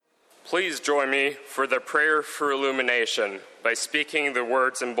Please join me for the prayer for illumination by speaking the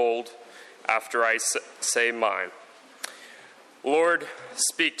words in bold after I say mine. Lord,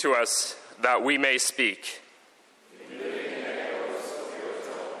 speak to us that we may speak.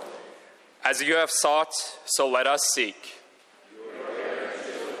 As you have sought, so let us seek.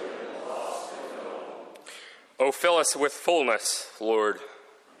 O fill us with fullness, Lord.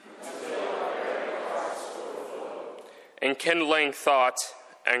 Enkindling thought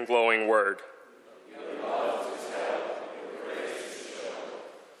and glowing word.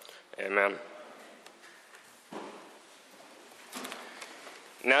 Amen.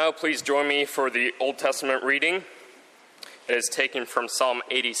 Now please join me for the Old Testament reading. It is taken from Psalm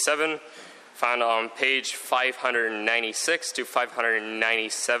 87, found on page 596 to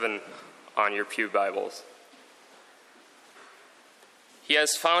 597 on your pew Bibles. He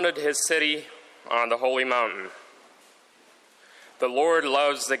has founded his city on the holy mountain. The Lord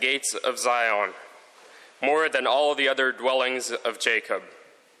loves the gates of Zion more than all the other dwellings of Jacob.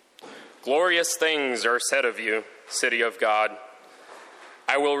 Glorious things are said of you, city of God.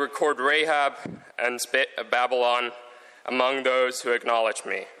 I will record Rahab and Babylon among those who acknowledge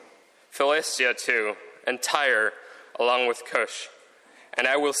me, Philistia too, and Tyre along with Cush. And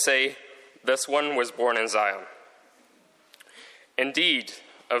I will say, this one was born in Zion. Indeed,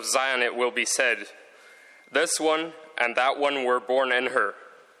 of Zion it will be said, this one and that one were born in her,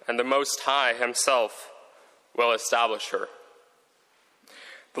 and the Most High himself will establish her.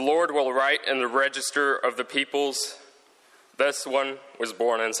 The Lord will write in the register of the peoples, this one was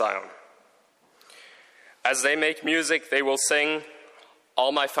born in Zion. As they make music, they will sing,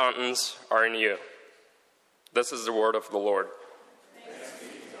 all my fountains are in you. This is the word of the Lord.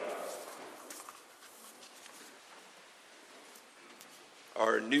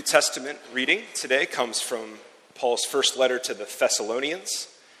 Our New Testament reading today comes from Paul's first letter to the Thessalonians.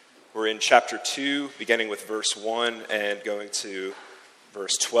 We're in chapter 2, beginning with verse 1 and going to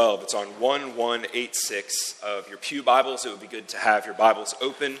verse 12. It's on 1186 of your pew Bibles. It would be good to have your Bibles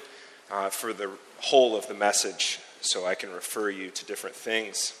open for the whole of the message so I can refer you to different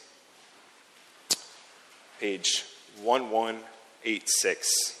things. Page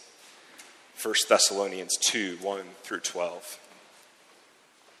 1186, 1 Thessalonians 2, 1 through 12.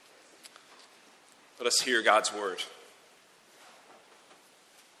 Let us hear God's word.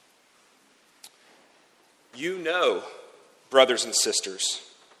 You know, brothers and sisters,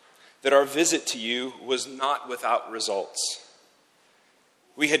 that our visit to you was not without results.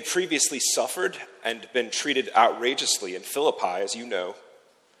 We had previously suffered and been treated outrageously in Philippi, as you know.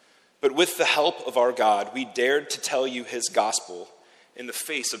 But with the help of our God, we dared to tell you his gospel in the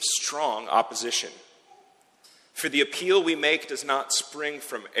face of strong opposition. For the appeal we make does not spring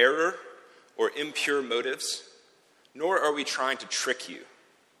from error or impure motives, nor are we trying to trick you.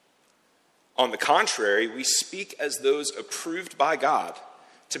 On the contrary, we speak as those approved by God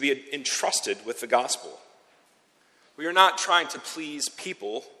to be entrusted with the gospel. We are not trying to please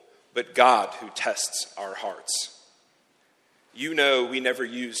people, but God who tests our hearts. You know we never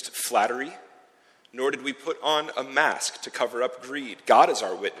used flattery, nor did we put on a mask to cover up greed. God is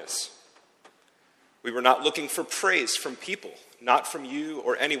our witness. We were not looking for praise from people, not from you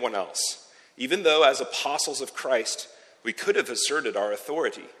or anyone else, even though as apostles of Christ, we could have asserted our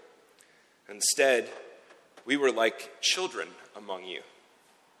authority. Instead, we were like children among you.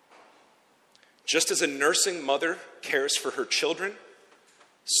 Just as a nursing mother cares for her children,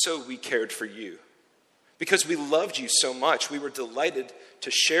 so we cared for you. Because we loved you so much, we were delighted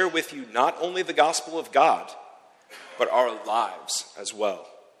to share with you not only the gospel of God, but our lives as well.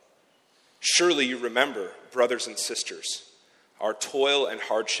 Surely you remember, brothers and sisters, our toil and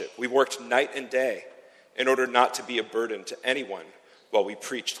hardship. We worked night and day in order not to be a burden to anyone while we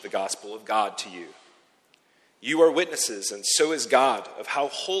preached the gospel of God to you. You are witnesses, and so is God, of how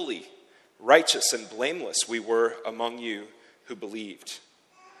holy, righteous, and blameless we were among you who believed.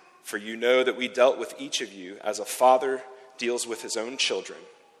 For you know that we dealt with each of you as a father deals with his own children,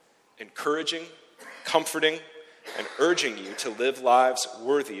 encouraging, comforting, and urging you to live lives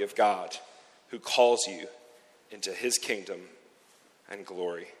worthy of God, who calls you into his kingdom and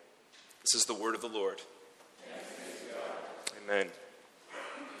glory. This is the word of the Lord. Amen.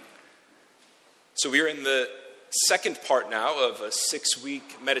 So we are in the second part now of a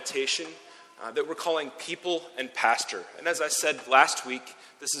 6-week meditation that we're calling People and Pastor. And as I said last week,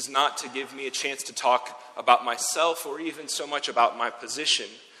 this is not to give me a chance to talk about myself or even so much about my position,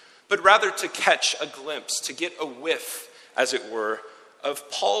 but rather to catch a glimpse, to get a whiff, as it were, of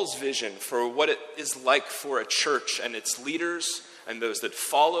Paul's vision for what it is like for a church and its leaders and those that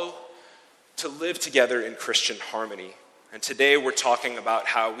follow to live together in Christian harmony And today we're talking about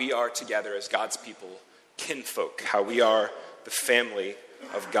how we are together as God's people, kinfolk, how we are the family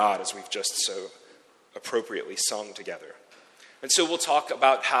of God, as we've just so appropriately sung together. And so we'll talk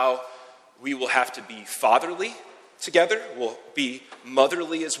about how we will have to be fatherly together, we'll be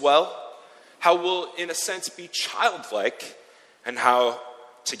motherly as well, how we'll, in a sense, be childlike, and how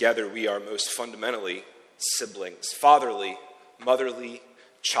together we are most fundamentally siblings. Fatherly, motherly,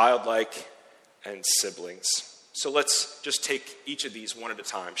 childlike, and siblings. So let's just take each of these one at a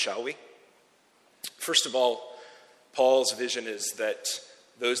time, shall we? First of all, Paul's vision is that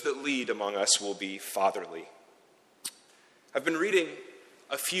those that lead among us will be fatherly. I've been reading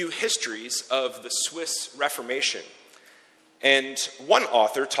a few histories of the Swiss Reformation, and one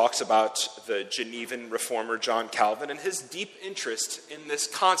author talks about the Genevan reformer John Calvin and his deep interest in this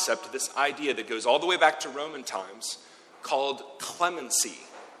concept, this idea that goes all the way back to Roman times, called clemency.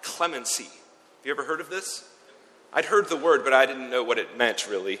 Clemency. Have you ever heard of this? I'd heard the word, but I didn't know what it meant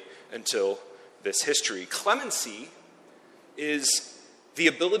really until this history. Clemency is the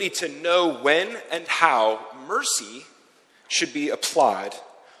ability to know when and how mercy should be applied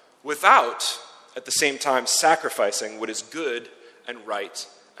without, at the same time, sacrificing what is good and right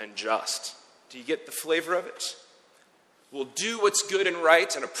and just. Do you get the flavor of it? We'll do what's good and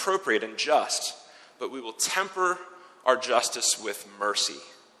right and appropriate and just, but we will temper our justice with mercy.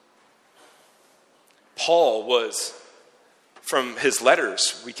 Paul was, from his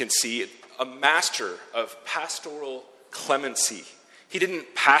letters, we can see, a master of pastoral clemency. He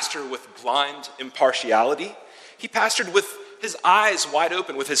didn't pastor with blind impartiality. He pastored with his eyes wide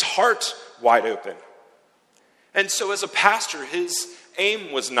open, with his heart wide open. And so as a pastor, his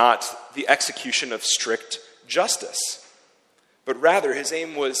aim was not the execution of strict justice, but rather his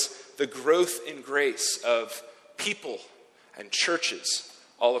aim was the growth in grace of people and churches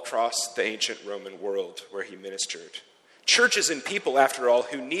all across the ancient Roman world where he ministered. Churches and people, after all,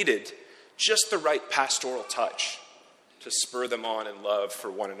 who needed just the right pastoral touch to spur them on in love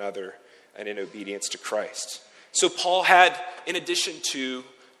for one another and in obedience to Christ. So Paul had, in addition to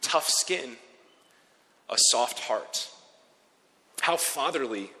tough skin, a soft heart. How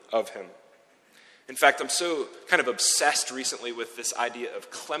fatherly of him. In fact, I'm so kind of obsessed recently with this idea of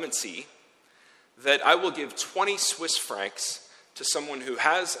clemency that I will give 20 Swiss francs to someone who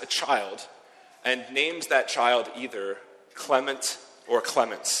has a child and names that child either Clement or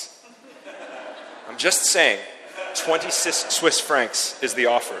Clemens. I'm just saying, 20 Swiss francs is the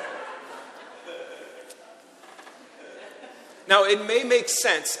offer. Now, it may make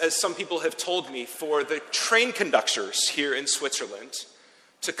sense, as some people have told me, for the train conductors here in Switzerland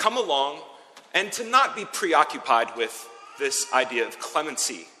to come along and to not be preoccupied with this idea of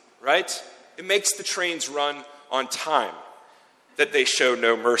clemency, right? It makes the trains run on time, that they show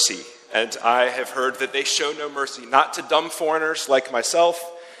no mercy. And I have heard that they show no mercy, not to dumb foreigners like myself,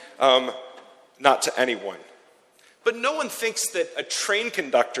 not to anyone. But no one thinks that a train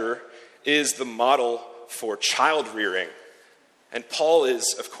conductor is the model for child rearing. And Paul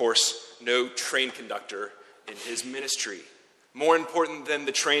is, of course, no train conductor in his ministry. More important than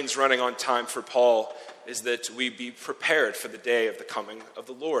the trains running on time for Paul is that we be prepared for the day of the coming of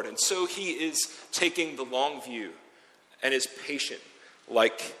the Lord. And so he is taking the long view and is patient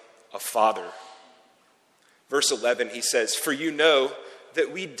like a father. Verse 11, he says, "For you know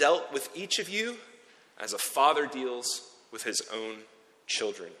that we dealt with each of you as a father deals with his own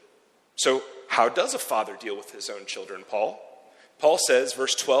children." So how does a father deal with his own children, Paul? Paul says,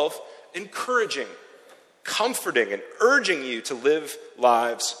 verse 12, encouraging, comforting, and urging you to live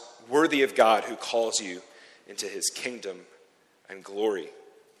lives worthy of God who calls you into his kingdom and glory.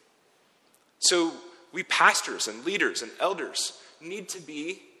 So we pastors and leaders and elders need to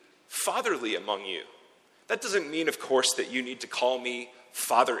be fatherly among you. That doesn't mean, of course, that you need to call me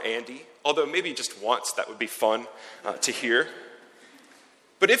Father Andy, although maybe just once that would be fun to hear.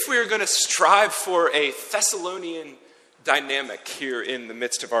 But if we are going to strive for a Thessalonian dynamic here in the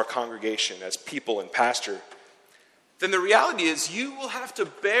midst of our congregation as people and pastor, then the reality is you will have to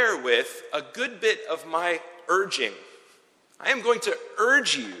bear with a good bit of my urging. I am going to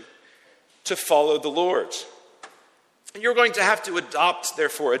urge you to follow the Lord. And you're going to have to adopt,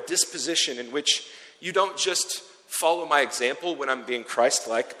 therefore, a disposition in which you don't just follow my example when I'm being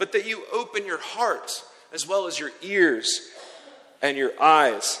Christ-like, but that you open your heart as well as your ears and your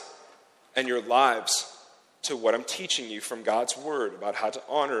eyes and your lives to what I'm teaching you from God's word about how to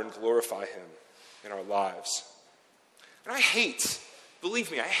honor and glorify him in our lives. And I hate,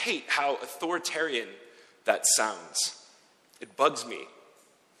 believe me, I hate how authoritarian that sounds. It bugs me.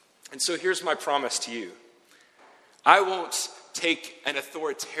 And so here's my promise to you. I won't take an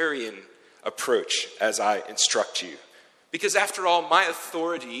authoritarian approach as I instruct you, Because after all, my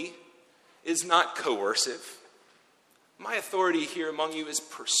authority is not coercive. My authority here among you is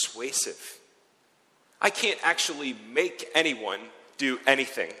persuasive. I can't actually make anyone do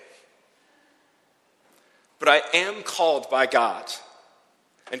anything. But I am called by God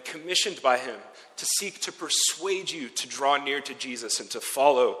and commissioned by him to seek to persuade you to draw near to Jesus and to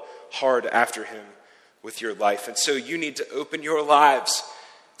follow hard after him with your life. And so you need to open your lives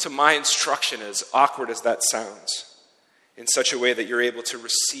to my instruction, as awkward as that sounds, in such a way that you're able to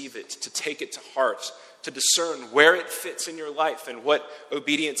receive it, to take it to heart, to discern where it fits in your life and what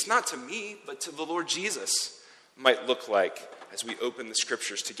obedience, not to me, but to the Lord Jesus, might look like as we open the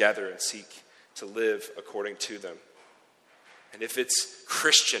scriptures together and seek to live according to them. And if it's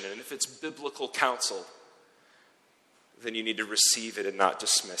Christian and if it's biblical counsel, then you need to receive it and not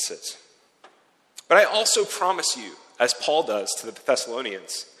dismiss it. But I also promise you, as Paul does to the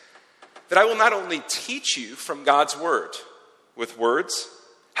Thessalonians, that I will not only teach you from God's word, with words,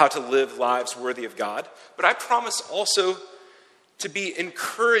 how to live lives worthy of God, but I promise also to be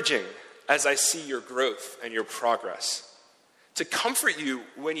encouraging as I see your growth and your progress, to comfort you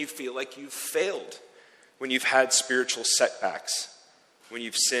when you feel like you've failed, when you've had spiritual setbacks, when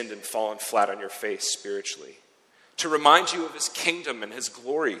you've sinned and fallen flat on your face spiritually, to remind you of his kingdom and his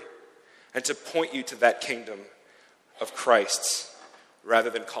glory, and to point you to that kingdom of Christ's, rather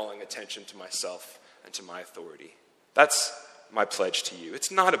than calling attention to myself and to my authority. That's my pledge to you. It's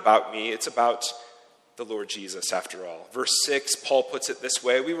not about me, it's about the Lord Jesus after all. Verse 6, Paul puts it this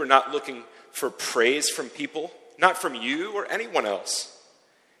way: we were not looking for praise from people, not from you or anyone else.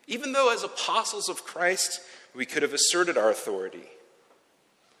 Even though as apostles of Christ, we could have asserted our authority.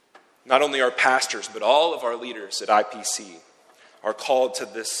 Not only our pastors, but all of our leaders at IPC are called to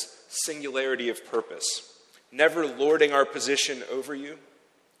this singularity of purpose, never lording our position over you,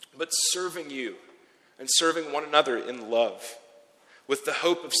 but serving you and serving one another in love, with the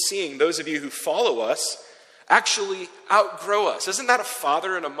hope of seeing those of you who follow us actually outgrow us. Isn't that a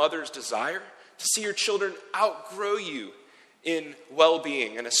father and a mother's desire? To see your children outgrow you in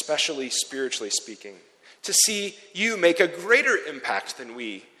well-being, and especially spiritually speaking. To see you make a greater impact than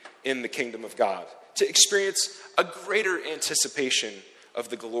we in the kingdom of God. To experience a greater anticipation of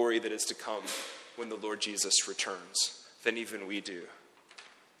the glory that is to come when the Lord Jesus returns than even we do.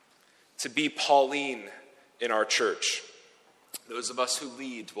 To be Pauline in our church, those of us who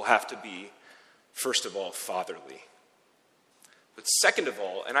lead will have to be, first of all, fatherly. But second of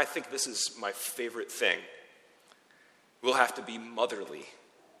all, and I think this is my favorite thing, we'll have to be motherly.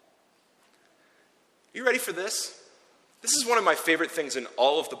 Are you ready for this? This is one of my favorite things in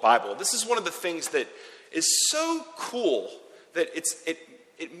all of the Bible. This is one of the things that is so cool that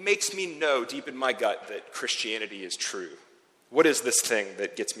it makes me know deep in my gut that Christianity is true. What is this thing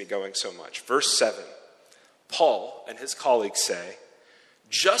that gets me going so much? Verse 7, Paul and his colleagues say,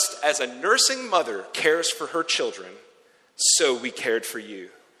 just as a nursing mother cares for her children, so we cared for you,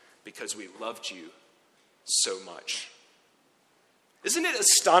 because we loved you so much. Isn't it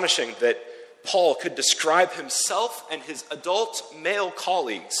astonishing that Paul could describe himself and his adult male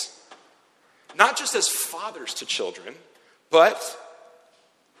colleagues not just as fathers to children, but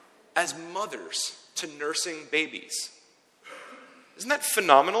as mothers to nursing babies? Isn't that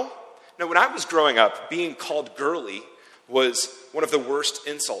phenomenal? Now, when I was growing up, being called girly was one of the worst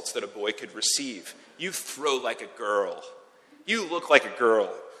insults that a boy could receive. You throw like a girl. You look like a girl.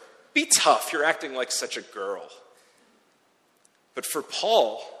 Be tough. You're acting like such a girl. But for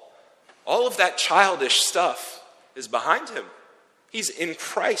Paul, all of that childish stuff is behind him. He's in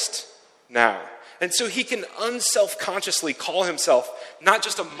Christ now. And so he can unselfconsciously call himself not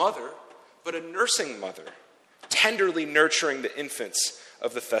just a mother, but a nursing mother, tenderly nurturing the infants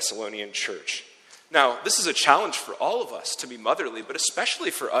of the Thessalonian church. Now, this is a challenge for all of us to be motherly, but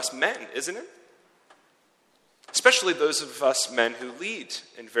especially for us men, isn't it? Especially those of us men who lead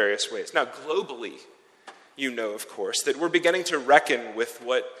in various ways. Now, globally, you know, of course, that we're beginning to reckon with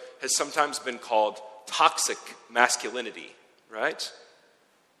what has sometimes been called toxic masculinity, right?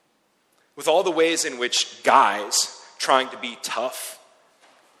 With all the ways in which guys trying to be tough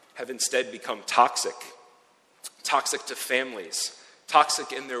have instead become toxic. Toxic to families,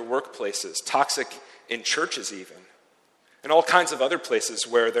 toxic in their workplaces, toxic in churches even, and all kinds of other places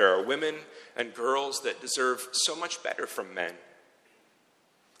where there are women and girls that deserve so much better from men.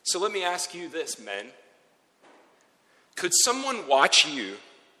 So let me ask you this, men. Could someone watch you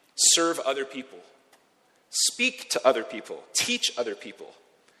serve other people, speak to other people, teach other people,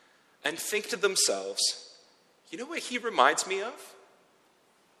 and think to themselves, you know what he reminds me of?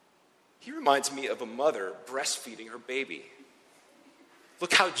 He reminds me of a mother breastfeeding her baby.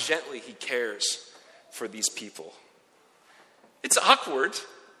 Look how gently he cares for these people. It's awkward,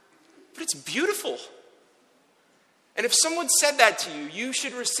 but it's beautiful. And if someone said that to you, you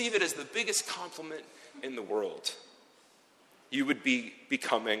should receive it as the biggest compliment in the world. You would be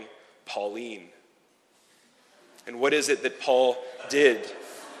becoming Pauline. And what is it that Paul did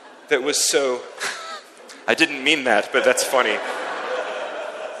that was so... I didn't mean that, but that's funny.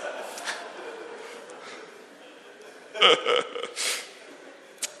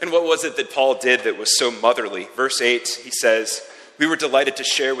 And what was it that Paul did that was so motherly? Verse 8, he says, "We were delighted to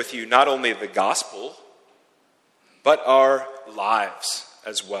share with you not only the gospel, but our lives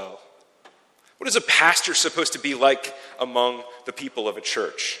as well." What is a pastor supposed to be like among the people of a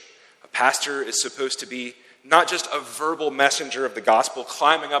church? A pastor is supposed to be not just a verbal messenger of the gospel,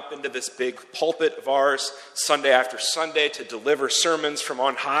 climbing up into this big pulpit of ours Sunday after Sunday to deliver sermons from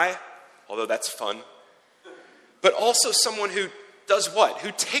on high, although that's fun, but also someone who does what?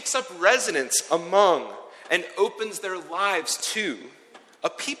 Who takes up residence among and opens their lives to a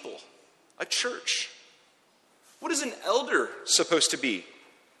people, a church. What is an elder supposed to be?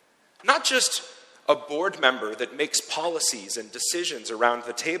 Not just a board member that makes policies and decisions around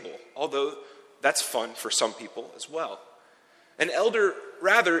the table, although that's fun for some people as well. An elder,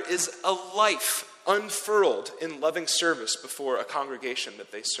 rather, is a life unfurled in loving service before a congregation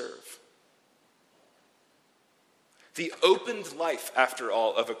that they serve. The opened life, after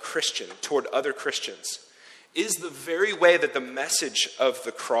all, of a Christian toward other Christians is the very way that the message of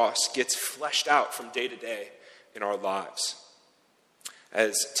the cross gets fleshed out from day to day in our lives.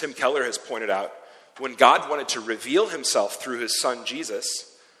 As Tim Keller has pointed out, when God wanted to reveal himself through his son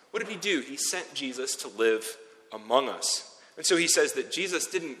Jesus, what did he do? He sent Jesus to live among us. And so he says that Jesus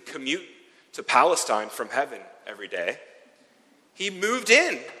didn't commute to Palestine from heaven every day. He moved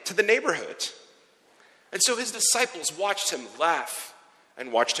in to the neighborhood. And so his disciples watched him laugh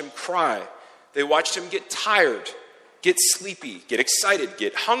and watched him cry. They watched him get tired, get sleepy, get excited,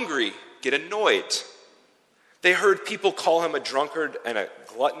 get hungry, get annoyed. They heard people call him a drunkard and a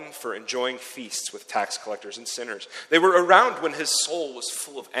glutton for enjoying feasts with tax collectors and sinners. They were around when his soul was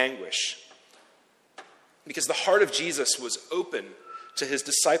full of anguish, because the heart of Jesus was open to his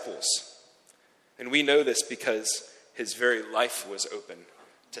disciples. And we know this because his very life was open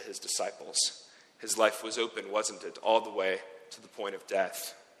to his disciples. His life was open, wasn't it, all the way to the point of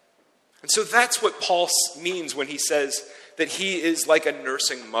death. And so that's what Paul means when he says that he is like a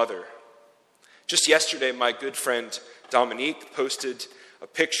nursing mother. Just yesterday, my good friend Dominique posted a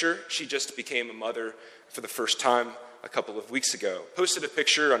picture. She just became a mother for the first time a couple of weeks ago. Posted a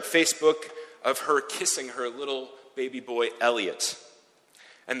picture on Facebook of her kissing her little baby boy, Elliot.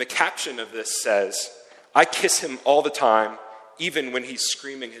 And the caption of this says, "I kiss him all the time, even when he's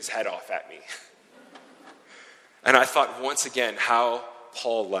screaming his head off at me." And I thought once again, how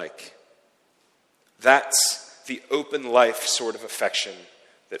Paul-like. That's the open life sort of affection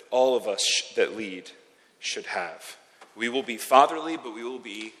that all of us that lead should have. We will be fatherly, but we will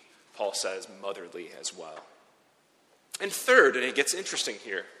be, Paul says, motherly as well. And third, and it gets interesting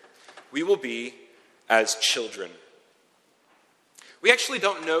here, we will be as children. We actually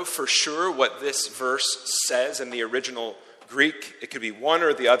don't know for sure what this verse says in the original Greek. It could be one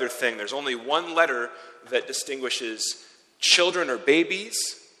or the other thing. There's only one letter that distinguishes children or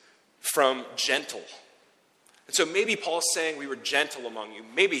babies from gentle. And so maybe Paul's saying we were gentle among you.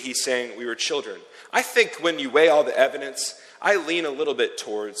 Maybe he's saying we were children. I think when you weigh all the evidence, I lean a little bit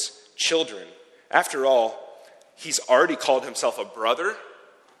towards children. After all, he's already called himself a brother,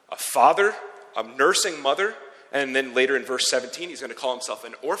 a father, a nursing mother, and then later in verse 17, he's going to call himself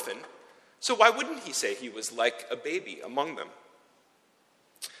an orphan. So why wouldn't he say he was like a baby among them?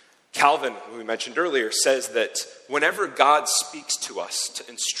 Calvin, who we mentioned earlier, says that whenever God speaks to us to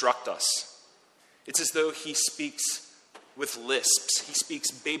instruct us, it's as though he speaks with lisps. He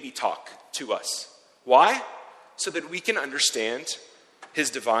speaks baby talk to us. Why? So that we can understand his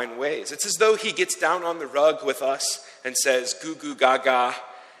divine ways. It's as though he gets down on the rug with us and says, goo goo gaga,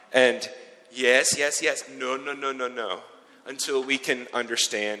 and yes, yes, yes, no, no, no, no, no, until we can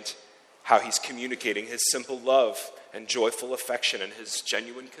understand how he's communicating his simple love and joyful affection and his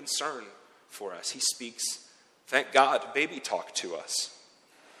genuine concern for us. He speaks, thank God, baby talk to us.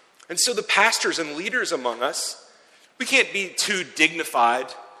 And so the pastors and leaders among us, we can't be too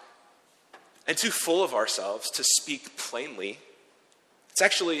dignified and too full of ourselves to speak plainly. It's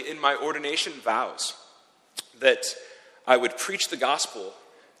actually in my ordination vows that I would preach the gospel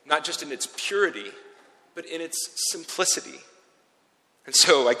not just in its purity, but in its simplicity. And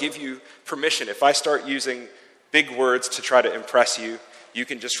so I give you permission. If I start using big words to try to impress you, you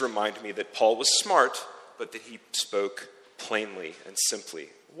can just remind me that Paul was smart, but that he spoke plainly and simply.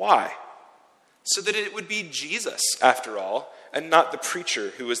 Why? so that it would be Jesus, after all, and not the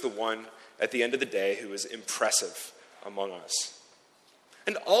preacher who is the one at the end of the day who is impressive among us.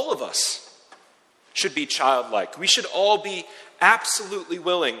 And all of us should be childlike. We should all be absolutely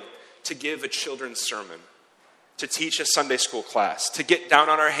willing to give a children's sermon, to teach a Sunday school class, to get down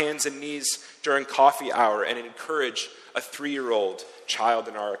on our hands and knees during coffee hour and encourage a 3-year-old child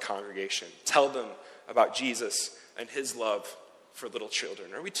in our congregation. Tell them about Jesus and his love for little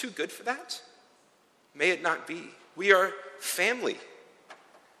children. Are we too good for that? May it not be. We are family.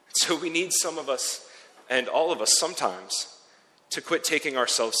 So we need some of us, and all of us sometimes, to quit taking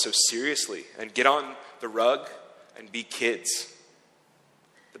ourselves so seriously and get on the rug and be kids.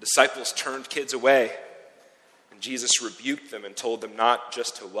 The disciples turned kids away, and Jesus rebuked them and told them not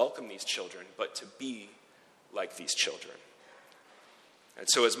just to welcome these children, but to be like these children. And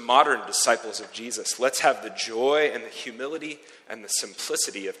so as modern disciples of Jesus, let's have the joy and the humility and the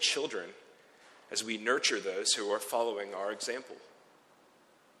simplicity of children as we nurture those who are following our example.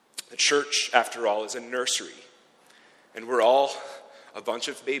 The church, after all, is a nursery, and we're all a bunch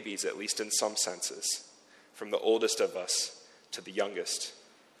of babies, at least in some senses, from the oldest of us to the youngest.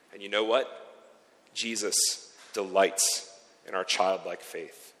 And you know what? Jesus delights in our childlike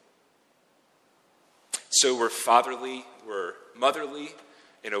faith. So we're fatherly, we're motherly,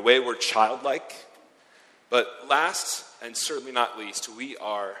 in a way we're childlike, but last and certainly not least, we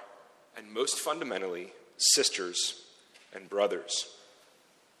are, and most fundamentally, sisters and brothers.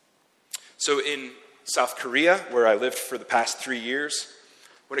 So in South Korea, where I lived for the past 3 years,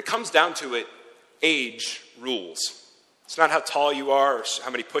 when it comes down to it, age rules. It's not how tall you are, or how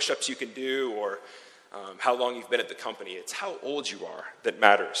many push-ups you can do, or how long you've been at the company. It's how old you are that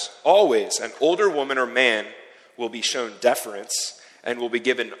matters. Always, an older woman or man will be shown deference and will be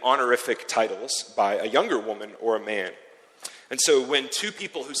given honorific titles by a younger woman or a man. And so when two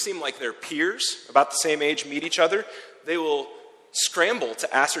people who seem like they're peers, about the same age, meet each other, they will scramble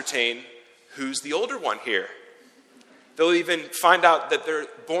to ascertain who's the older one here. They'll even find out that they're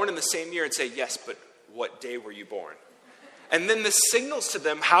born in the same year and say, yes, but what day were you born? And then this signals to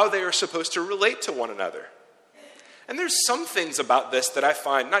them how they are supposed to relate to one another. And there's some things about this that I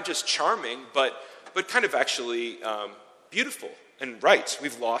find not just charming, but kind of actually beautiful and right.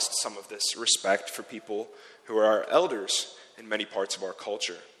 We've lost some of this respect for people who are our elders in many parts of our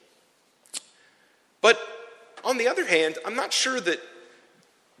culture. But on the other hand, I'm not sure that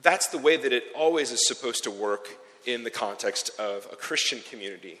that's the way that it always is supposed to work in the context of a Christian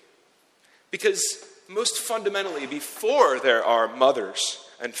community. Because most fundamentally, before there are mothers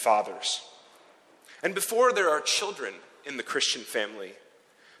and fathers, and before there are children in the Christian family,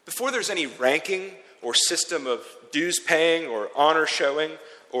 before there's any ranking or system of dues paying or honor showing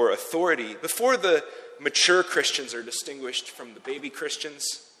or authority, before the mature Christians are distinguished from the baby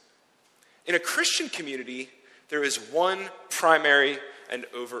Christians, in a Christian community, there is one primary and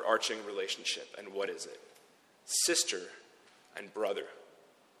overarching relationship. And what is it? Sister and brother.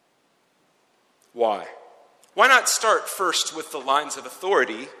 Why? Why not start first with the lines of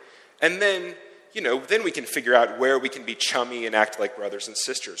authority, and then we can figure out where we can be chummy and act like brothers and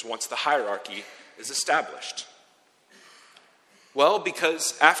sisters once the hierarchy is established? Well,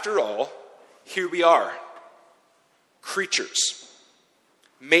 because after all, here we are, creatures,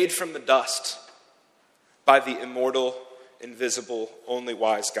 made from the dust by the immortal, invisible, only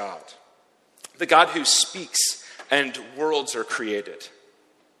wise God. The God who speaks and worlds are created.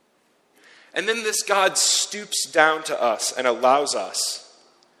 And then this God stoops down to us and allows us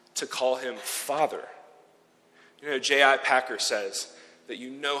to call him Father. J.I. Packer says that you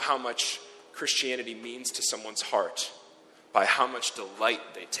know how much Christianity means to someone's heart by how much delight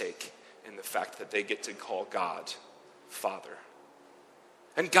they take in the fact that they get to call God Father.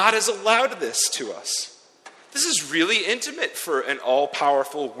 And God has allowed this to us. This is really intimate for an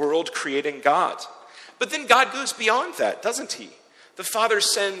all-powerful, world-creating God. But then God goes beyond that, doesn't he? The Father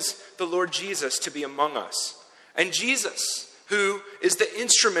sends the Lord Jesus to be among us. And Jesus, who is the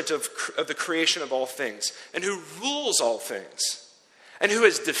instrument of the creation of all things, and who rules all things, and who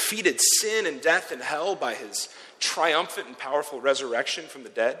has defeated sin and death and hell by his triumphant and powerful resurrection from the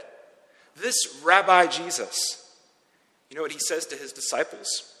dead, this Rabbi Jesus, you know what he says to his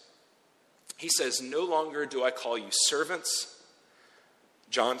disciples? He says, "No longer do I call you servants."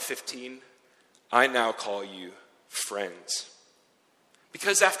 John 15, "I now call you friends."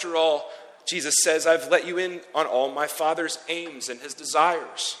 Because after all, Jesus says, I've let you in on all my Father's aims and his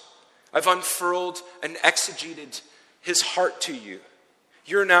desires. I've unfurled and exegeted his heart to you.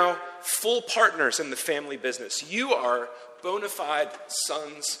 You're now full partners in the family business. You are bona fide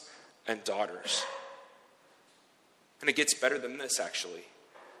sons and daughters. And it gets better than this, actually.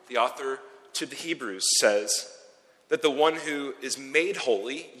 The author to the Hebrews says that the one who is made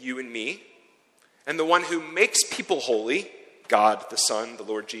holy, you and me, and the one who makes people holy, God the Son, the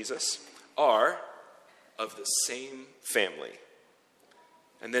Lord Jesus, are of the same family.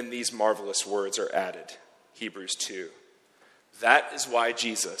 And then these marvelous words are added, Hebrews 2. That is why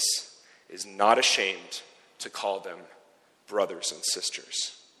Jesus is not ashamed to call them brothers and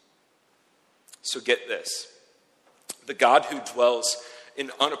sisters. So get this. The God who dwells in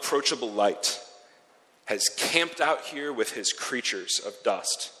unapproachable light has camped out here with his creatures of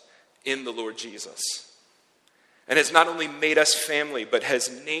dust in the Lord Jesus, and has not only made us family, but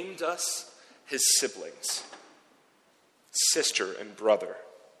has named us his siblings, sister and brother.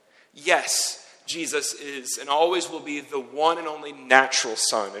 Yes, Jesus is and always will be the one and only natural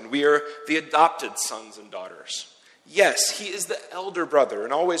son, and we are the adopted sons and daughters. Yes, he is the elder brother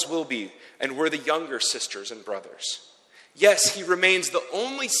and always will be, and we're the younger sisters and brothers. Yes, he remains the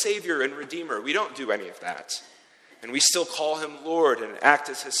only Savior and Redeemer. We don't do any of that. And we still call him Lord and act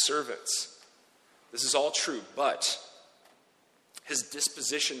as his servants. This is all true, but his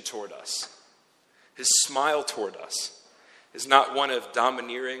disposition toward us, his smile toward us, is not one of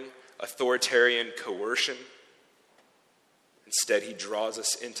domineering, authoritarian coercion. Instead, he draws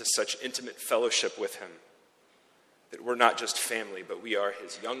us into such intimate fellowship with him that we're not just family, but we are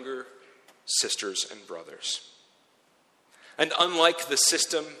his younger sisters and brothers. And unlike the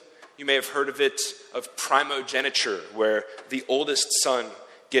system, you may have heard of it, of primogeniture, where the oldest son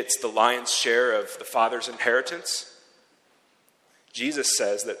gets the lion's share of the father's inheritance, Jesus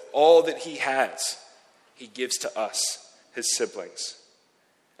says that all that he has, he gives to us, his siblings,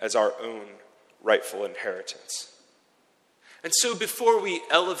 as our own rightful inheritance. And so before we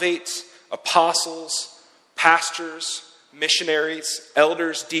elevate apostles, pastors, missionaries,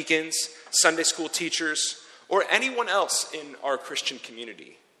 elders, deacons, Sunday school teachers, or anyone else in our Christian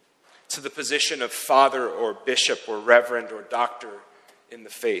community to the position of father or bishop or reverend or doctor in the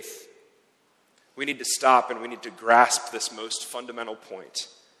faith, we need to stop and we need to grasp this most fundamental point,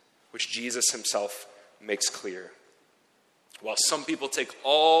 which Jesus himself makes clear. While some people take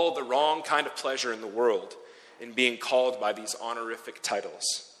all the wrong kind of pleasure in the world in being called by these honorific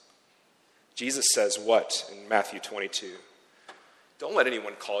titles, Jesus says what in Matthew 22? Don't let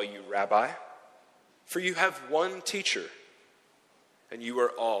anyone call you rabbi, for you have one teacher, and you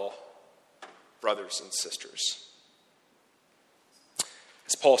are all brothers and sisters.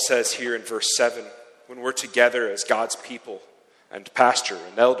 As Paul says here in verse 7, when we're together as God's people, and pastor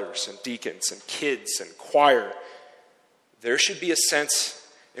and elders and deacons and kids and choir, there should be a sense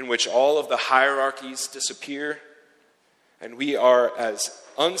in which all of the hierarchies disappear, and we are as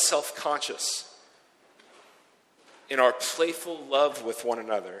unself-conscious in our playful love with one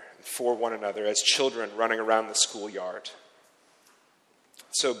another and for one another as children running around the schoolyard.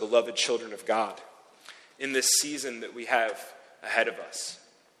 So, beloved children of God, in this season that we have ahead of us,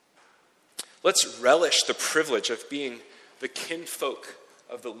 let's relish the privilege of being the kinfolk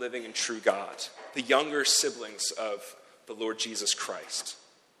of the living and true God, the younger siblings of the Lord Jesus Christ.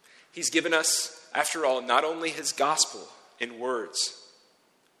 He's given us, after all, not only his gospel in words,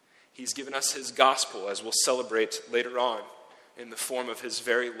 he's given us his gospel, as we'll celebrate later on, in the form of his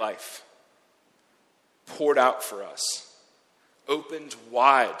very life, poured out for us, opened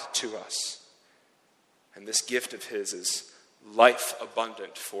wide to us. And this gift of his is life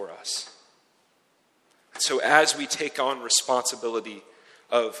abundant for us. So as we take on responsibility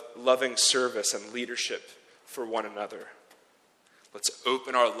of loving service and leadership for one another, let's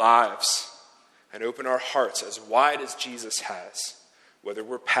open our lives and open our hearts as wide as Jesus has, whether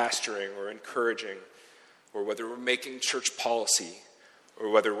we're pastoring or encouraging, or whether we're making church policy, or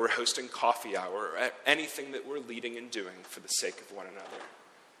whether we're hosting coffee hour, or anything that we're leading and doing for the sake of one another.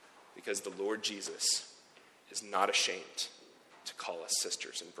 Because the Lord Jesus is not ashamed to call us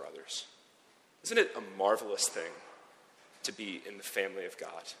sisters and brothers. Isn't it a marvelous thing to be in the family of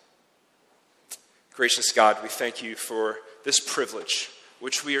God? Gracious God, we thank you for this privilege,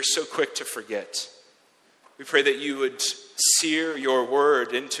 which we are so quick to forget. We pray that you would sear your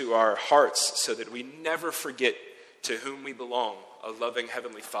word into our hearts so that we never forget to whom we belong, a loving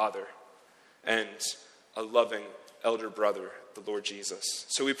Heavenly Father and a loving elder brother, the Lord Jesus.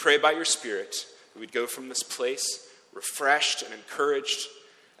 So we pray by your Spirit that we'd go from this place refreshed and encouraged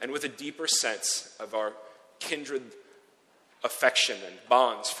and with a deeper sense of our kindred affection and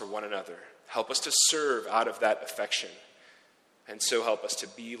bonds for one another. Help us to serve out of that affection, and so help us to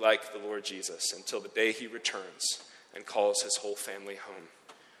be like the Lord Jesus until the day he returns and calls his whole family home.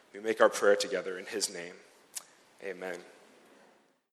 We make our prayer together in his name. Amen.